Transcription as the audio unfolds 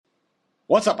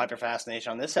What's up, Hyperfast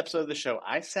Nation? On this episode of the show,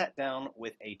 I sat down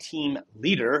with a team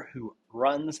leader who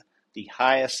runs the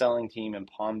highest selling team in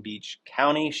Palm Beach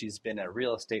County. She's been a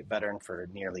real estate veteran for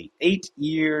nearly 8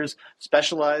 years,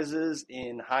 specializes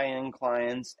in high-end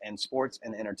clients and sports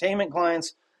and entertainment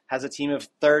clients, has a team of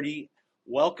 30.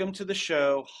 Welcome to the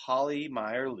show, Holly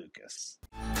Meyer Lucas.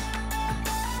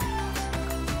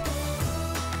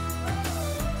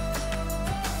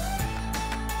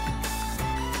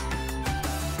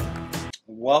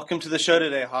 Welcome to the show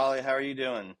today, Holly. How are you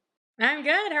doing? I'm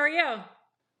good. How are you?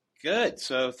 Good.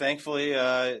 So thankfully,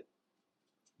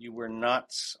 you were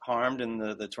not harmed in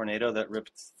the tornado that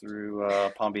ripped through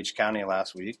Palm Beach County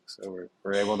last week. So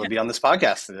we're able to be on this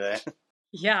podcast today.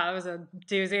 Yeah, it was a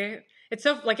doozy. It's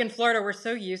so like in Florida, we're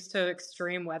so used to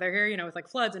extreme weather here, with like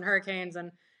floods and hurricanes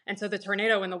and so the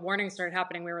tornado, when the warnings started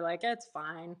happening, we were like, it's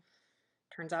fine.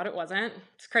 Turns out it wasn't.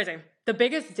 It's crazy. The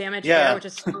biggest damage here, Yeah. which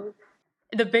is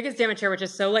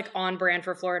so like on brand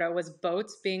for Florida, was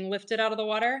boats being lifted out of the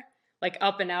water, like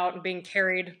up and out and being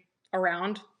carried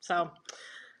around. So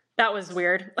that was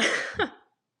weird.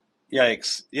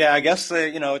 Yikes. Yeah, I guess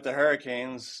with the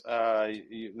hurricanes,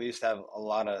 you at least have a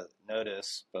lot of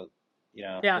notice, but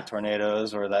Yeah. the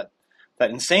tornadoes or that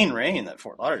insane rain that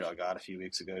Fort Lauderdale got a few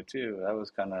weeks ago too, that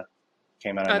was kind of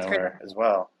came out Oh, of it's crazy. nowhere as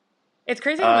well. It's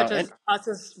crazy how much And as us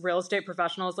as real estate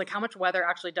professionals, like how much weather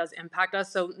actually does impact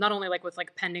us. So not only like with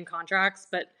like pending contracts,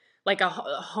 but like a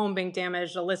home being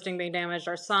damaged, a listing being damaged,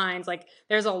 our signs, like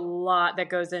there's a lot that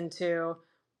goes into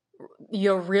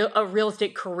a real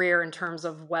estate career in terms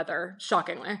of weather,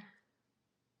 shockingly.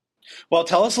 Well,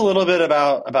 tell us a little bit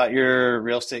about your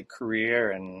real estate career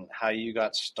and how you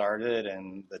got started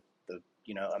and the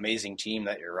amazing team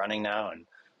that you're running now and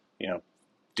you know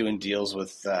doing deals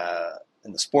with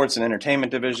in the sports and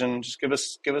entertainment division. Just give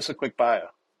us a quick bio.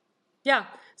 Yeah.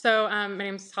 So my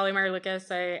name's Holly Meyer Lucas.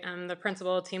 I am the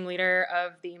principal team leader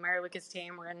of the Meyer Lucas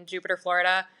team. We're in Jupiter,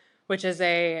 Florida, which is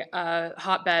a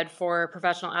hotbed for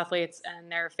professional athletes and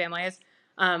their families.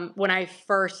 When I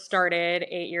first started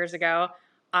 8 years ago,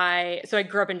 I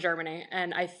grew up in Germany,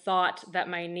 and I thought that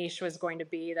my niche was going to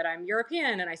be that I'm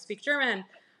European and I speak German.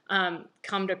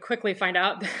 Come to quickly find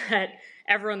out that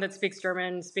everyone that speaks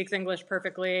German speaks English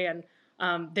perfectly, and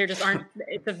there just aren't.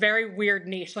 It's a very weird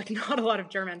niche, like not a lot of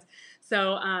Germans.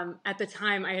 So at the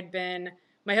time,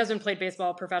 my husband played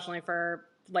baseball professionally for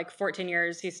like 14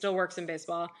 years. He still works in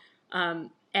baseball.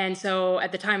 And so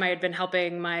at the time, I had been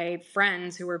helping my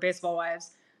friends who were baseball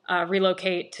wives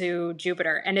relocate to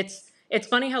Jupiter. And it's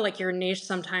funny how like your niche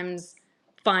sometimes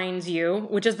finds you,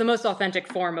 which is the most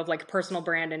authentic form of like personal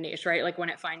brand and niche, right? Like when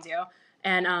it finds you.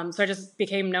 And so I just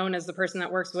became known as the person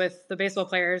that works with the baseball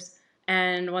players,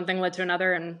 and one thing led to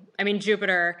another. And I mean,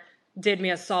 Jupiter did me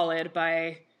a solid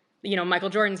by, Michael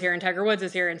Jordan's here and Tiger Woods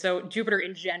is here. And so Jupiter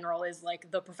in general is like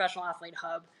the professional athlete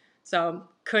hub. So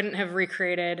couldn't have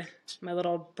recreated my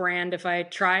little brand if I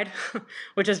tried,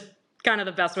 which is kind of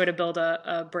the best way to build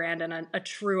a brand and a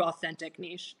true authentic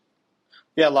niche.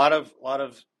 Yeah, a lot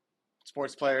of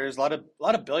sports players, a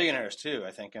lot of billionaires too.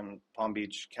 I think in Palm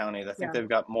Beach County, I think Yeah. they've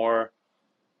got more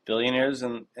billionaires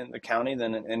in the county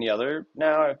than in any other.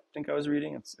 Now I think I was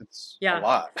reading it's a Yeah.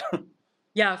 lot.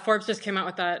 Yeah, Forbes just came out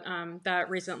with that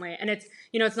recently, and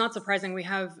it's not surprising.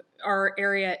 Our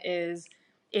area is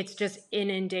it's just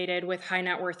inundated with high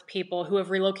net worth people who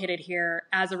have relocated here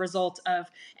as a result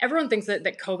of everyone thinks that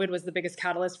COVID was the biggest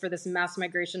catalyst for this mass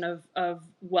migration of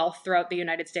wealth throughout the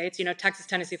United States. Texas,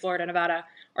 Tennessee, Florida, Nevada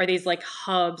are these like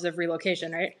hubs of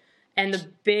relocation, right? And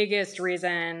the biggest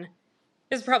reason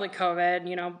is probably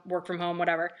COVID, work from home,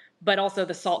 whatever, but also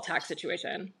the SALT tax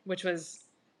situation, which was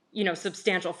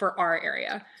substantial for our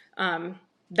area.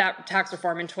 That tax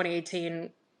reform in 2018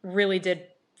 really did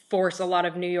force a lot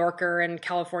of New Yorker and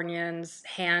Californians'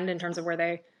 hand in terms of where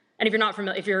they. And if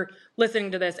you're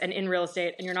listening to this and in real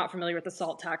estate and you're not familiar with the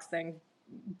SALT tax thing,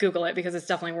 Google it because it's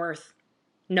definitely worth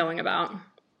knowing about.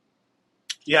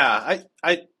 Yeah,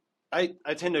 I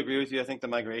tend to agree with you. I think the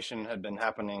migration had been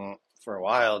happening for a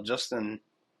while, just in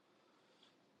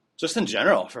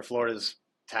general for Florida's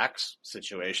tax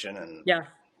situation and Yeah.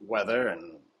 weather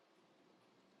and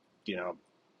you know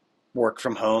work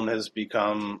from home has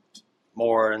become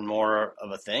more and more of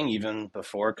a thing even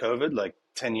before COVID. Like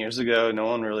 10 years ago, no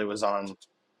one really was on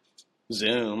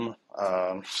Zoom.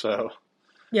 So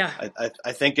Yeah.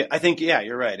 I think, yeah,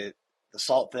 you're right. The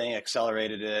SALT thing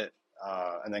accelerated it,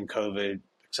 and then COVID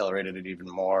accelerated it even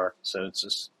more. So it's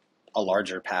just a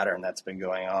larger pattern that's been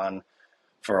going on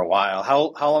for a while.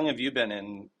 How long have you been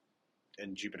in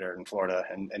Jupiter in Florida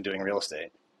and doing real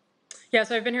estate? Yeah.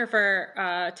 So I've been here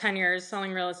for 10 years,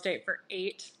 selling real estate for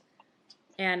 8.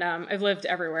 And I've lived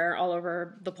everywhere, all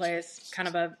over the place, kind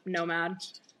of a nomad,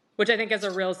 which I think as a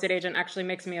real estate agent actually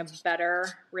makes me a better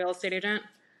real estate agent.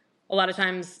 A lot of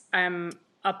times I'm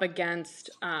up against,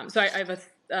 I have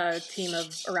a team of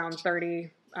around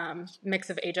 30, mix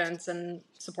of agents and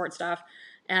support staff.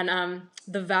 And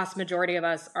the vast majority of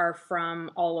us are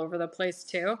from all over the place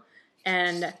too.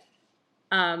 And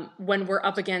when we're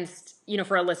up against,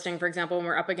 for a listing, for example, when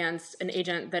we're up against an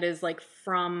agent that is like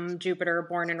from Jupiter,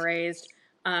 born and raised,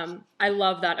 I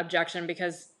love that objection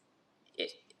because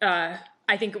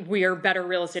I think we are better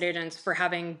real estate agents for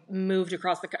having moved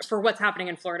across for what's happening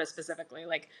in Florida specifically,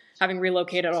 like having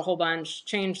relocated a whole bunch,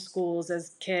 changed schools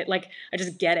as kid. Like I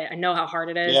just get it. I know how hard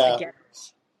it is. I get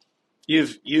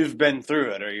it. You've been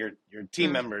through it, or your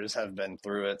team members have been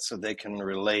through it, so they can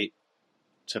relate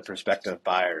to prospective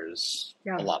buyers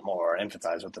a lot more,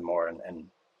 empathize with them more, and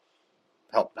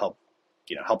help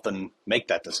them make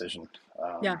that decision.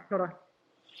 Totally.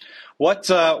 What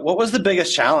was the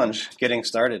biggest challenge getting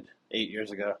started 8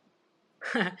 years ago?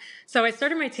 So I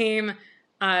started my team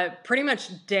pretty much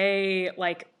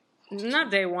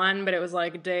not day one, but it was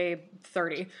like day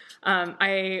 30.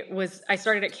 I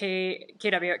started at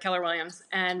KW at Keller Williams,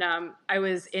 and I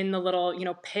was in the little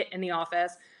pit in the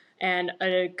office, and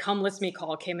a come list me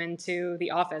call came into the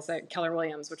office at Keller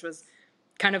Williams, which was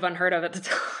kind of unheard of at the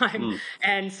time.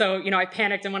 And so I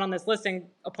panicked and went on this listing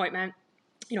appointment.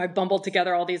 I bumbled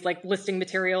together all these like listing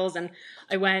materials, and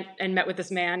I went and met with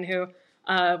this man who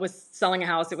was selling a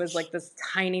house. It was like this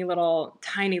tiny little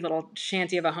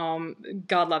shanty of a home.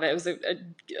 God love it. It was a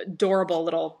adorable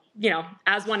little,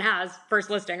 as one has, first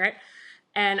listing, right?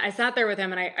 And I sat there with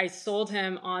him, and I sold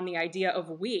him on the idea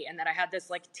of we, and that I had this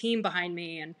like team behind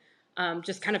me, and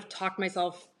just kind of talked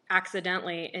myself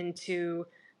accidentally into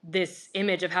this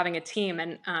image of having a team.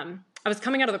 And I was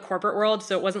coming out of the corporate world,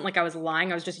 so it wasn't like I was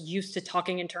lying. I was just used to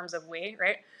talking in terms of we,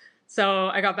 right? So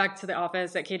I got back to the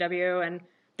office at KW, and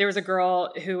there was a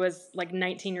girl who was like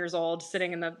 19 years old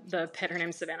sitting in the pit. Her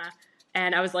name's Savannah.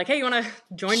 And I was like, hey, you want to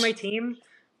join my team?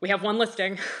 We have one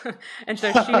listing. And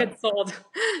so she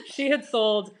had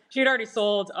already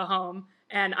sold a home,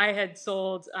 and I had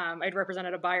I'd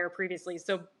represented a buyer previously.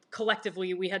 So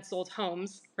collectively we had sold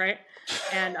homes, right?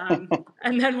 And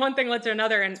and then one thing led to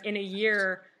another. And in a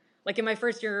year, like in my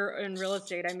first year in real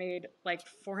estate, I made like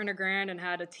 $400,000 and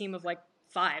had a team of like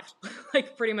 5,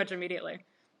 like pretty much immediately.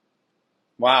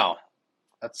 Wow.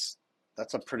 That's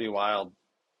a pretty wild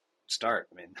start.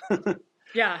 I mean,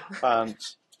 yeah.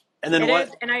 And then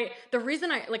the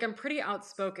reason I'm pretty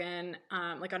outspoken,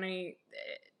 like on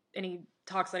any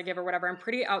talks that I give or whatever, I'm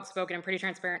pretty outspoken and pretty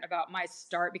transparent about my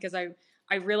start, because I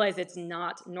realize it's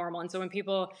not normal. And so when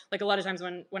people, like a lot of times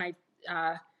when I,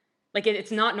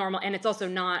 it's not normal, and it's also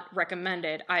not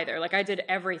recommended either. Like I did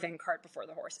everything cart before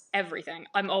the horse, everything.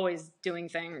 I'm always doing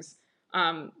things,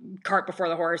 cart before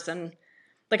the horse. And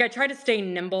like, I try to stay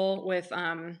nimble with,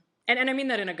 and I mean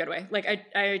that in a good way. Like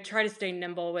I try to stay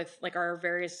nimble with like our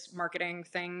various marketing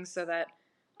things, so that,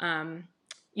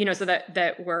 so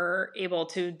that we're able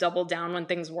to double down when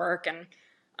things work. And,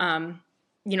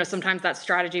 sometimes that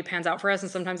strategy pans out for us and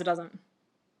sometimes it doesn't.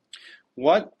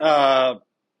 What,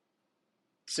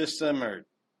 system or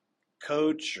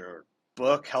coach or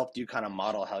book helped you kind of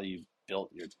model how you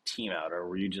built your team out, or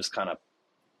were you just kind of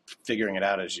figuring it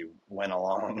out as you went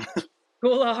along?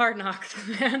 School of Hard Knocks,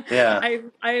 man. Yeah.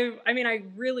 I mean, I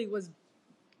really was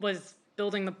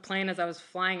building the plane as I was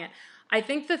flying it. I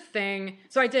think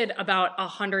so I did about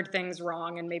 100 things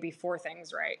wrong and maybe 4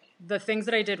 things right. The things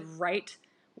that I did right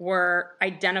were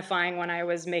identifying when I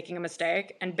was making a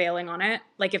mistake and bailing on it.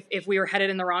 Like if we were headed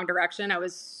in the wrong direction, I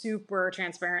was super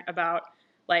transparent about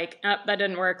like, oh, that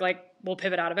didn't work. Like we'll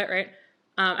pivot out of it. Right.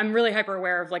 I'm really hyper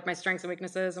aware of like my strengths and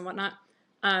weaknesses and whatnot.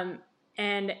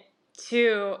 And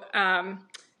 2,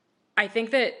 I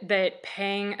think that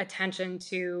paying attention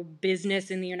to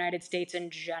business in the United States in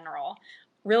general,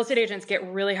 real estate agents get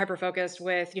really hyper-focused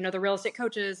with, the real estate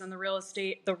coaches and the real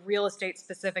estate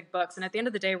specific books. And at the end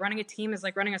of the day, running a team is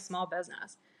like running a small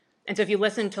business. And so if you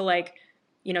listen to like,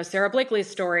 Sarah Blakely's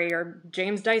story or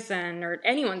James Dyson or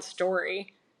anyone's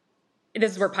story,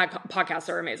 this is where podcasts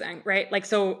are amazing, right? Like,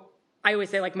 so I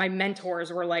always say like my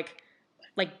mentors were like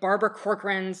Barbara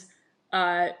Corcoran's,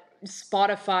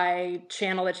 Spotify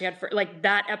channel that she had for like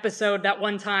that episode that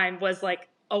one time was like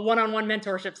a one-on-one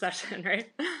mentorship session, right?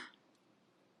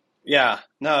 Yeah,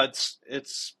 no,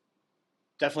 it's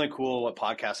definitely cool what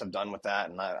podcasts have done with that.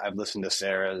 And I've listened to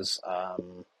Sarah's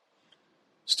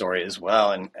story as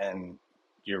well. And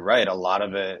you're right. A lot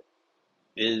of it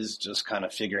is just kind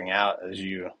of figuring out as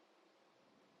you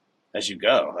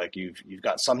go. Like you've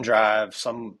got some drive,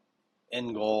 some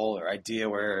end goal or idea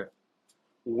where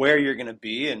where you're going to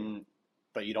be, and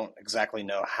but you don't exactly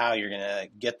know how you're going to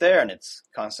get there, and it's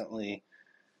constantly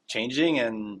changing,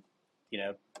 and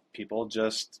people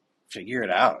just figure it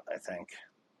out, I think.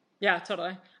 Yeah,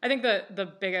 totally. I think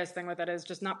the biggest thing with it is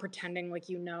just not pretending like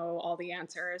you know all the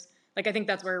answers. Like I think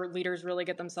that's where leaders really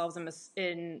get themselves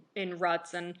in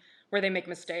ruts and where they make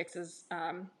mistakes is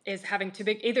having too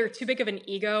big of an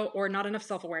ego or not enough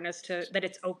self-awareness to that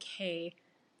it's okay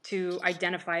to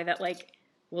identify that like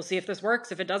we'll see if this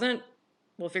works. If it doesn't,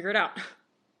 we'll figure it out.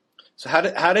 So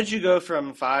how did you go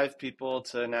from 5 people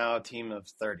to now a team of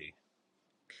 30?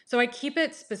 So I keep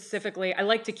it specifically, I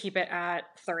like to keep it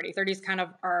at 30. 30 is kind of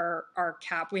our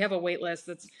cap. We have a wait list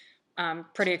that's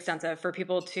pretty extensive for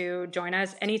people to join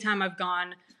us. Anytime I've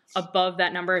gone above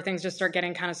that number, things just start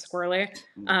getting kind of squirrely.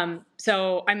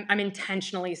 So I'm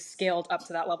intentionally scaled up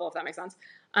to that level, if that makes sense.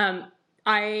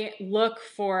 I look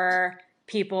for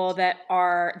people that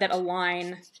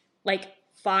align like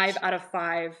 5 out of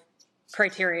 5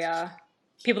 criteria,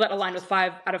 people that align with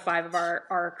 5 out of 5 of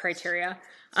our criteria.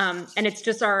 And it's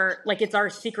just it's our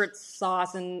secret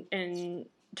sauce in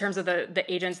terms of the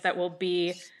agents that will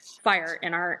be fire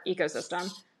in our ecosystem.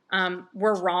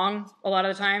 We're wrong a lot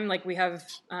of the time. Like we have,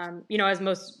 as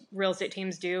most real estate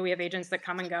teams do, we have agents that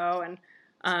come and go,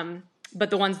 and but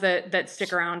the ones that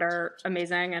stick around are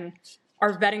amazing. And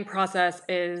our vetting process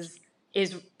is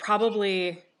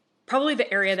probably the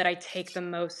area that I take the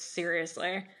most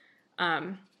seriously.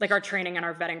 Like our training and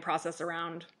our vetting process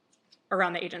around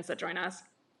the agents that join us.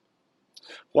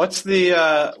 What's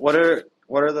the what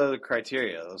are the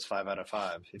criteria, those 5 out of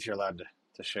 5, if you're allowed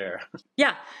to share?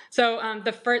 Yeah. So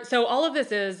so all of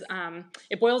this is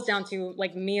it boils down to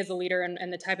like me as a leader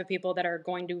and the type of people that are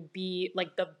going to be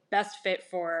like the best fit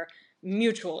for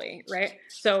mutually, right?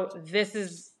 So this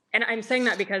is, and I'm saying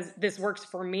that because this works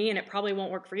for me and it probably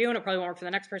won't work for you and it probably won't work for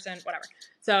the next person, whatever.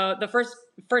 So the first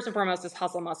and foremost is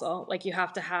hustle muscle. Like you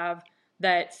have to have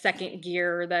that second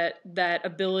gear, that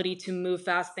ability to move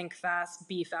fast, think fast,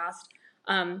 be fast.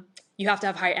 You have to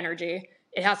have high energy.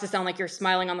 It has to sound like you're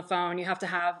smiling on the phone. You have to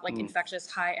have like infectious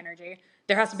high energy.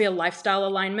 There has to be a lifestyle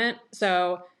alignment.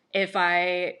 So if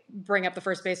I bring up the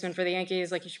first baseman for the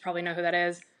Yankees, like you should probably know who that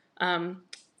is.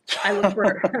 I look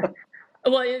for,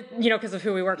 well, because of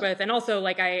who we work with. And also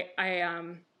like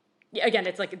again,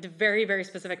 it's like very, very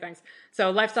specific things.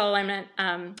 So lifestyle alignment,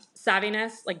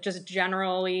 savviness, like just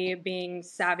generally being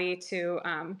savvy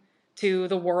to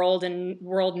the world and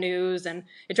world news. And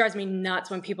it drives me nuts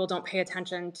when people don't pay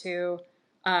attention to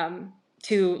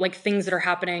like things that are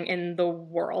happening in the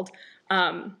world.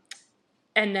 And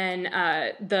then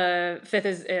the fifth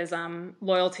is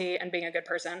loyalty and being a good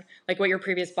person, like what your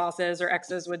previous bosses or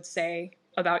exes would say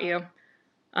about you.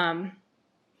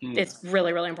 It's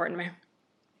really, really important to me.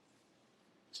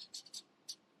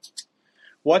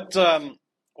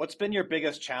 What's been your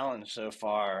biggest challenge so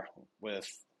far with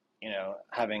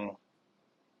having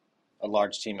a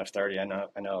large team of 30? I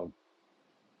know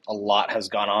a lot has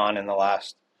gone on in the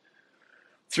last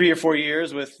 3 or 4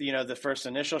 years with the first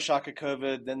initial shock of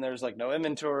COVID. Then there's like no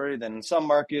inventory. Then in some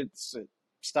markets it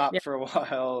stopped Yeah. for a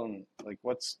while. And like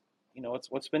what's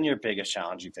been your biggest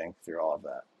challenge, you think, through all of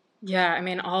that? Yeah, I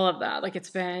mean, all of that. Like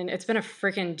it's been a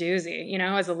freaking doozy,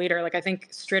 as a leader. Like I think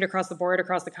straight across the board,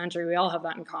 across the country, we all have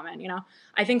that in common.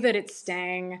 I think that it's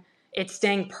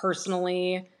staying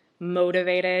personally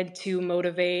motivated to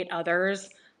motivate others.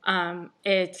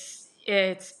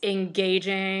 It's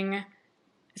engaging.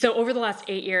 So over the last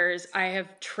 8 years, I have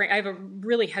a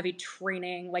really heavy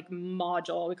training like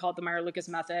module. We call it the Meyer Lucas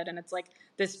method, and it's like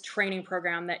this training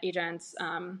program that agents,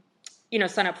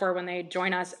 sign up for when they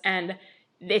join us. And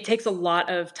it takes a lot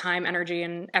of time, energy,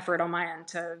 and effort on my end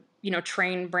to,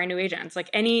 train brand new agents. Like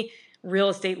any real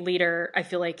estate leader, I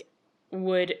feel like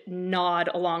would nod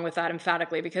along with that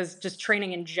emphatically, because just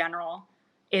training in general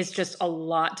is just a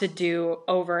lot to do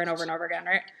over and over and over again,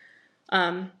 right?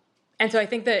 And so I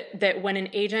think that when an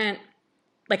agent,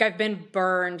 like I've been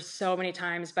burned so many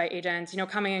times by agents,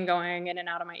 coming and going in and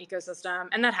out of my ecosystem,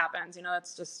 and that happens,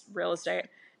 that's just real estate.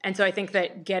 And so I think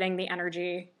that getting the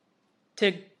energy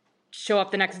to show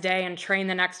up the next day and train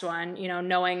the next one,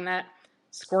 knowing that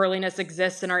squirreliness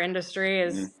exists in our industry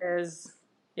is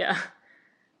yeah.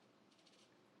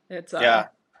 It's Yeah.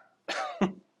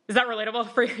 Is that relatable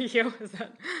for you? Is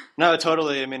that No,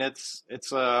 totally. I mean, it's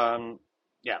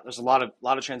yeah, there's a lot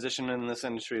of transition in this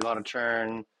industry, a lot of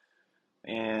churn,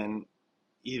 and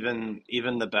even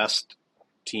the best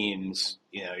teams,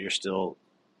 you're still,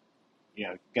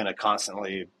 gonna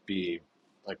constantly be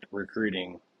like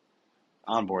recruiting,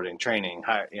 onboarding, training,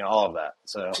 all of that.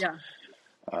 So yeah.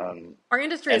 um, Our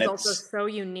industry and is also it's so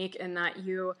unique in that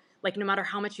Like no matter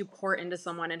how much you pour into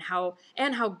someone and how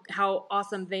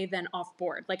awesome they then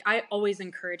offboard. Like I always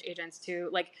encourage agents to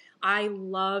like, I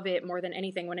love it more than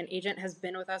anything when an agent has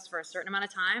been with us for a certain amount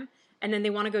of time and then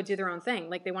they want to go do their own thing.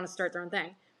 Like they want to start their own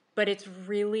thing. But it's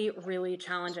really, really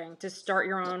challenging to start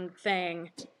your own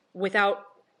thing without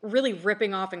really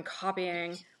ripping off and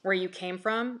copying where you came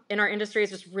from. In our industry,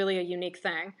 it's just really a unique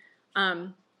thing.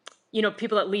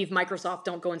 People that leave Microsoft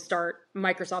don't go and start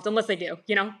Microsoft unless they do,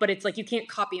 but it's like you can't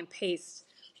copy and paste.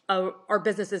 Our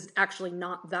business is actually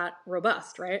not that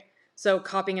robust, right? So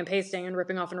copying and pasting and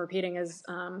ripping off and repeating is,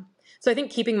 so I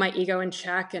think keeping my ego in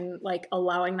check and like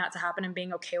allowing that to happen and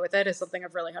being okay with it is something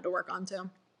I've really had to work on too.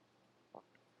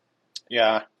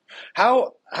 Yeah.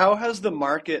 How has the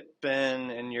market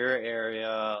been in your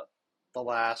area the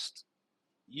last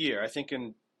year? I think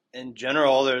in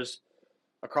general, there's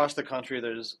across the country,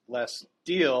 there's less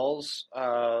deals.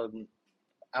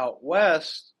 Out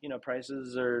west,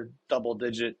 prices are double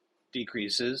digit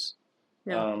decreases,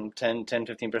 Yeah.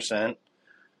 15%.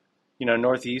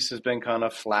 Northeast has been kind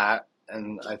of flat.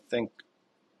 And I think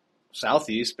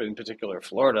Southeast, but in particular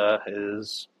Florida,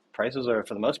 is prices are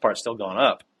for the most part still going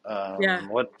up. Yeah.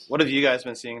 What have you guys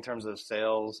been seeing in terms of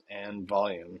sales and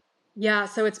volume? Yeah,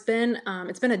 so it's been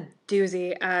a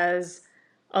doozy as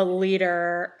a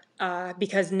leader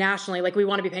because nationally, like we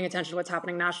want to be paying attention to what's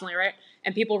happening nationally, right?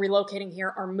 And people relocating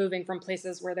here are moving from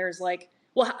places where there's like,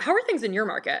 well, how are things in your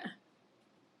market?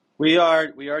 We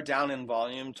are down in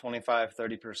volume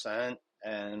 25-30%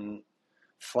 and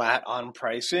flat on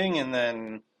pricing, and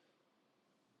then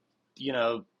you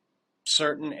know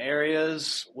certain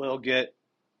areas will get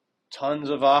tons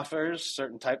of offers.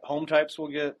 Certain home types will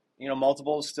get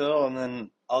multiples still, and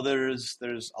then others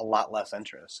there's a lot less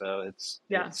interest. So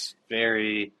Yeah, it's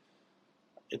very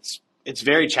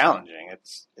challenging.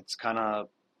 It's kind of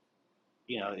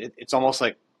it's almost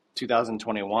like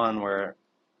 2021 where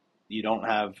you don't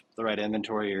have the right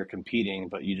inventory, you're competing,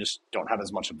 but you just don't have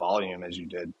as much volume as you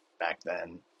did back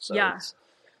then. So yeah.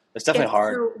 it's definitely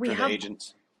hard So we for the have,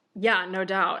 agents. yeah, no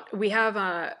doubt. We have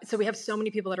so many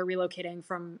people that are relocating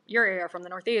from your area, from the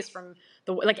Northeast, from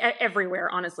everywhere,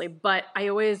 honestly. But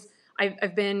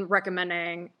I've been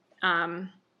recommending.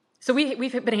 So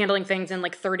we've been handling things in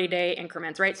like 30-day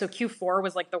increments, right? So Q4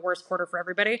 was like the worst quarter for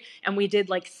everybody, and we did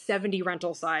like 70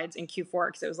 rental sides in Q4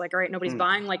 because it was like, all right, nobody's Mm.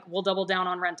 buying, like we'll double down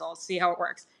on rentals, see how it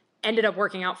works. Ended up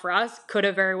working out for us. Could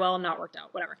have very well not worked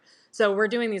out, whatever. So we're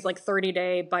doing these like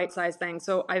 30-day bite-sized things.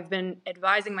 So I've been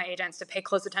advising my agents to pay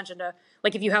close attention to,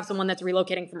 like, if you have someone that's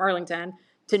relocating from Arlington,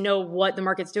 to know what the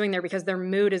market's doing there because their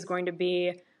mood is going to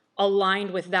be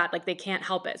aligned with that. Like they can't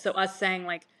help it. So us saying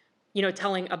like,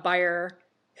 telling a buyer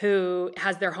who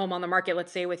has their home on the market,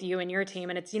 let's say with you and your team,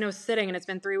 and it's, sitting and it's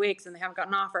been 3 weeks and they haven't got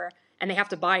an offer and they have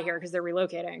to buy here because they're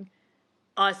relocating.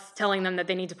 Us telling them that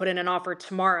they need to put in an offer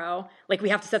tomorrow, like we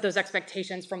have to set those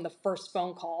expectations from the first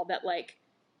phone call that like,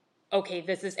 okay,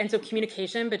 this is, and so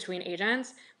communication between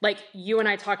agents, like you and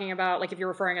I talking about, like if you're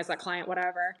referring as that client,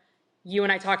 whatever, you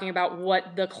and I talking about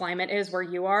what the climate is where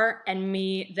you are, and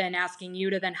me then asking you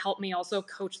to then help me also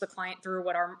coach the client through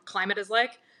what our climate is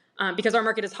like, because our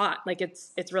market is hot, like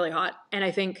it's really hot, and I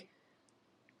think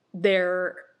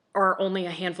there are only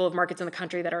a handful of markets in the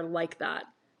country that are like that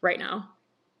right now.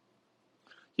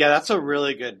 Yeah, that's a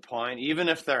really good point. Even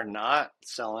if they're not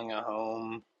selling a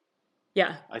home,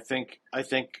 Yeah, I think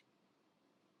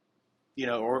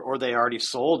or they already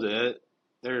sold it,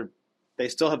 they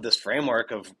still have this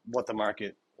framework of what the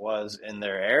market was in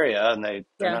their area, and they're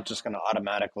yeah, not just going to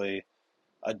automatically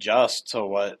adjust to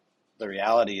what the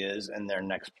reality is in their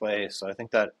next place. So I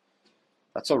think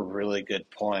that's a really good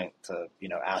point to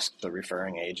ask the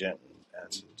referring agent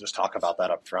and just talk about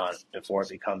that up front before it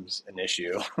becomes an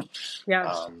issue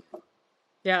yeah, um,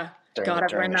 yeah. during God, I've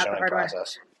during learned the that the showing hard way.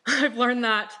 process. I've learned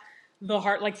that the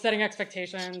hard, like setting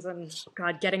expectations and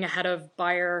God, getting ahead of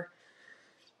buyer.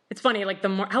 It's funny, like the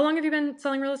more, how long have you been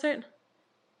selling real estate?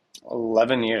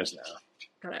 11 years now.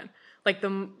 Got it. Like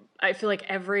I feel like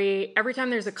every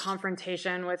time there's a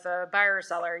confrontation with a buyer or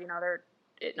seller,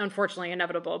 unfortunately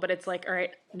inevitable, but it's like, all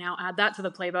right, now add that to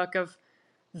the playbook of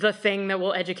the thing that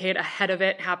will educate ahead of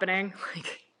it happening.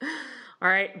 Like, all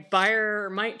right, buyer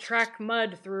might track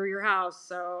mud through your house.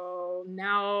 So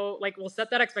now, like, we'll set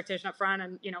that expectation up front.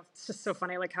 And, it's just so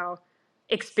funny, like, how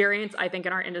experience, I think,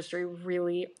 in our industry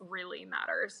really, really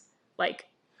matters. Like,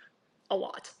 a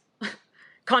lot.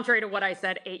 Contrary to what I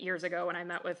said 8 years ago when I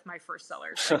met with my first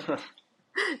sellers. Like,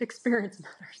 experience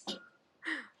matters.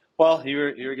 Well, you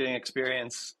were getting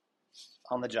experience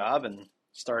on the job and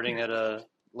starting Yeah. at a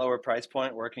lower price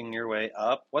point, working your way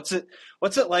up. What's it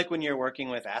like when you're working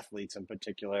with athletes in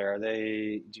particular?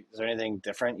 Is there anything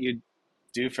different you'd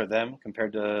do for them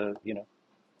compared to,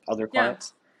 other Yeah.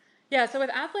 clients? Yeah, so with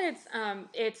athletes,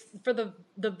 it's for the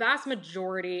vast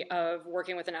majority of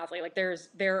working with an athlete. Like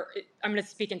I'm going to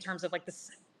speak in terms of like the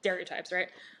stereotypes, right?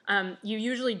 You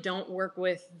usually don't work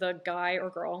with the guy or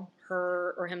girl,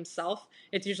 her or himself.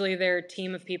 It's usually their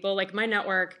team of people. Like my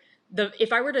network, if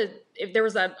there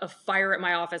was a fire at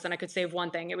my office and I could save one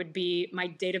thing, it would be my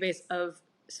database of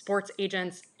sports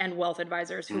agents and wealth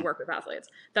advisors who Mm. work with athletes.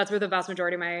 That's where the vast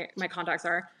majority of my contacts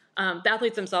are. The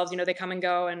athletes themselves, they come and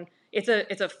go, and it's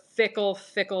a fickle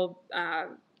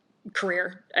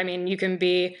career. I mean, you can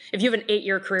be, if you have an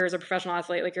 8-year career as a professional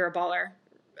athlete, like you're a baller.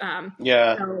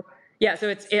 Yeah. So yeah,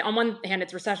 so on one hand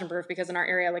it's recession proof because in our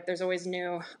area, like there's always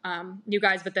new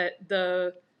guys, but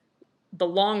the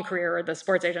long career are the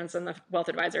sports agents and the wealth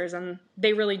advisors, and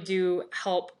they really do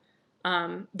help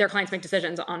their clients make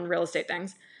decisions on real estate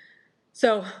things.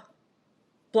 So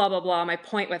blah, blah, blah. My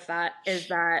point with that is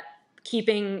that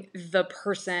keeping the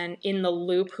person in the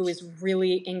loop who is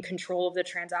really in control of the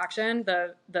transaction,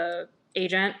 the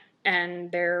agent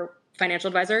and their financial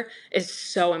advisor, is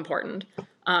so important.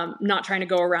 Not trying to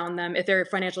go around them. If their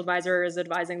financial advisor is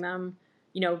advising them,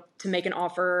 to make an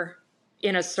offer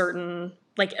in a certain,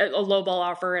 like a low ball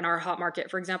offer in our hot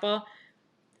market, for example,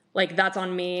 like that's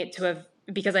on me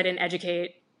because I didn't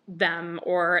educate them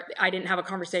or I didn't have a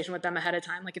conversation with them ahead of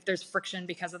time. Like if there's friction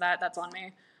because of that, that's on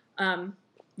me.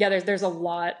 Yeah, there's a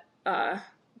lot. God,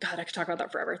 I could talk about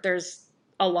that forever. There's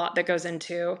a lot that goes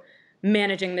into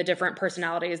managing the different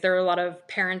personalities. There are a lot of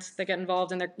parents that get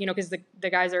involved, and they're because the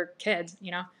guys are kids.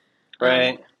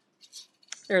 Right.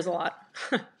 There's a lot.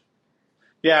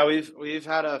 Yeah, we've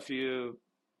had a few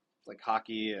like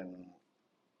hockey and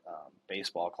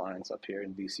baseball clients up here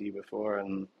in DC before,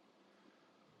 and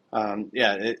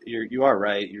yeah, you are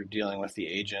right. You're dealing with the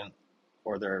agent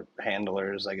or their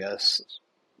handlers, I guess,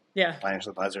 Yeah.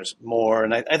 financial advisors more,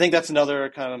 and I think that's another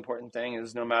kind of important thing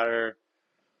is no matter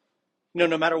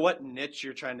what niche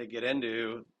you're trying to get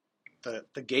into,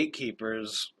 the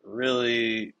gatekeepers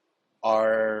really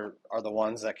are the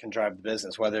ones that can drive the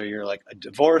business. Whether you're like a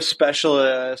divorce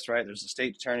specialist, right? There's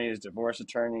estate attorneys, divorce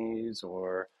attorneys,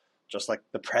 or just like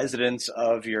the presidents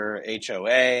of your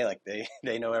HOA, like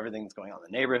they know everything that's going on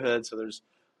in the neighborhood. So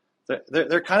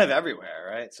they're kind of everywhere,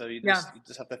 right? So you Yeah.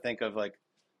 just have to think of like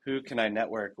who can I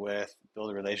network with, build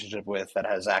a relationship with that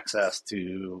has access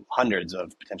to hundreds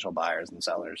of potential buyers and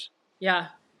sellers. Yeah.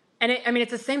 And it's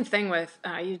the same thing with,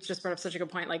 you just brought up such a good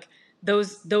point. Like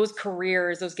those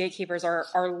careers, those gatekeepers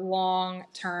are long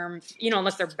term,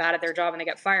 unless they're bad at their job and they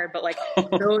get fired. But like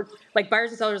those, like buyers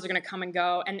and sellers are going to come and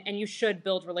go, and you should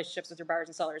build relationships with your buyers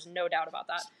and sellers, no doubt about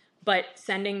that. But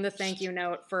sending the thank you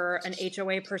note for an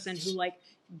HOA person who like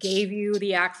gave you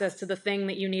the access to the thing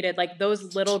that you needed, like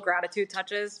those little gratitude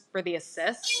touches for the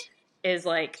assist is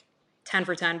like 10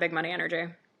 for 10, big money energy.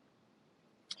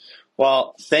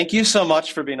 Well, thank you so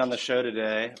much for being on the show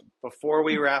today. Before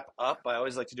we wrap up, I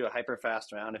always like to do a hyper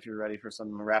fast round if you're ready for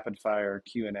some rapid fire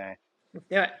Q&A. Let's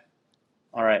do it.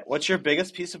 All right. What's your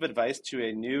biggest piece of advice to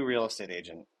a new real estate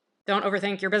agent? Don't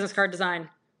overthink your business card design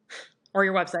or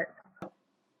your website.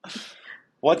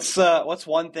 What's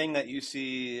one thing that you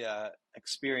see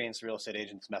experienced real estate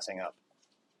agents messing up?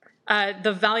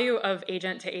 The value of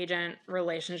agent to agent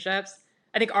relationships.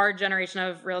 I think our generation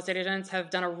of real estate agents have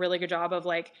done a really good job of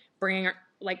like bringing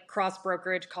like cross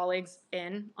brokerage colleagues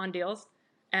in on deals.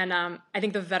 And I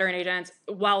think the veteran agents,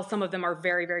 while some of them are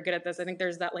very, very good at this, I think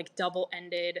there's that like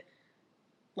double-ended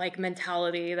like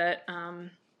mentality that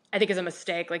I think is a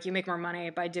mistake. Like you make more money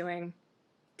by doing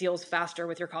deals faster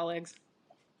with your colleagues.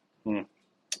 All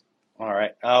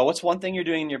right. What's one thing you're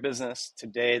doing in your business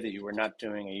today that you were not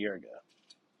doing a year ago?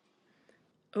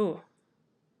 Ooh.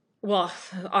 Well,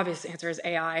 the obvious answer is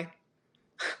AI.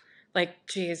 Like,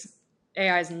 geez,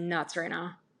 AI is nuts right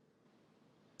now.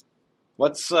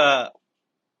 What are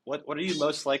you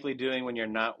most likely doing when you're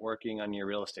not working on your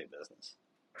real estate business?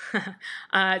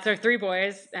 So 3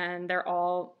 boys, and they're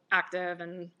all active,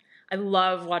 and I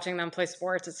love watching them play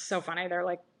sports. It's so funny. They're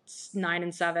like 9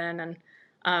 and 7,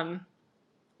 and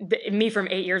me from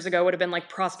 8 years ago would have been like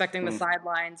prospecting the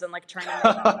sidelines and like trying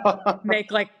to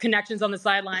make like connections on the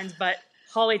sidelines. But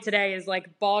Holly today is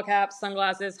like ball caps,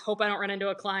 sunglasses. Hope I don't run into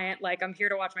a client. Like I'm here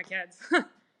to watch my kids.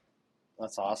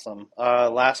 That's awesome.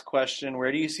 Last question.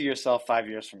 Where do you see yourself 5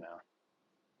 years from now?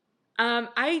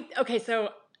 So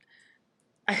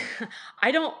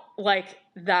I don't like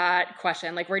that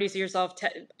question. Like, where do you see yourself?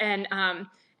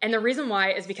 And the reason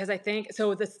why is because I think,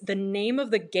 so the name of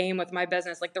the game with my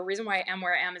business, like the reason why I am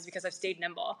where I am is because I've stayed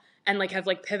nimble and like have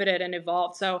like pivoted and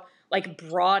evolved. So like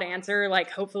broad answer, like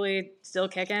hopefully still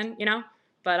kicking,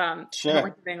 but I Sure. don't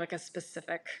like being like a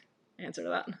specific answer to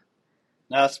that.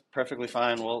 No, that's perfectly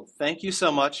fine. Well, thank you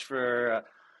so much for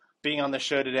being on the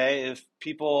show today. If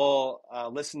people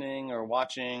listening or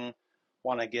watching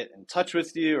want to get in touch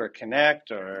with you or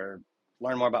connect or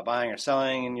learn more about buying or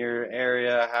selling in your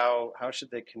area, how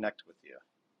should they connect with you?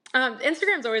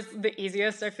 Instagram's always the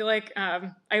easiest. I feel like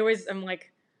I always am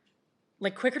like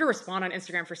quicker to respond on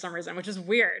Instagram for some reason, which is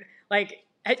weird. Like,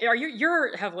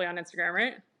 you're heavily on Instagram,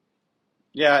 right?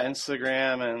 Yeah,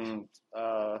 Instagram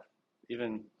and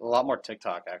even a lot more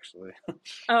TikTok, actually. Oh,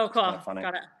 It's kind cool. of funny.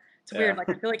 Got it. It's Yeah. weird. Like,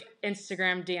 I feel like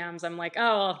Instagram DMs, I'm like,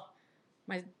 oh, well,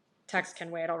 my text can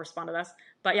wait. I'll respond to this.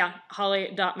 But yeah,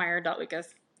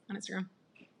 holly.meyer.lucas on Instagram.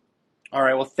 All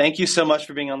right. Well, thank you so much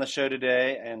for being on the show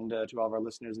today. And to all of our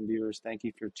listeners and viewers, thank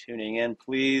you for tuning in.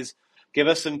 Please give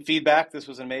us some feedback. This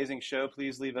was an amazing show.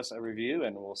 Please leave us a review,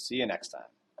 and we'll see you next time.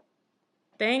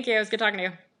 Thank you. It was good talking to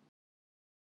you.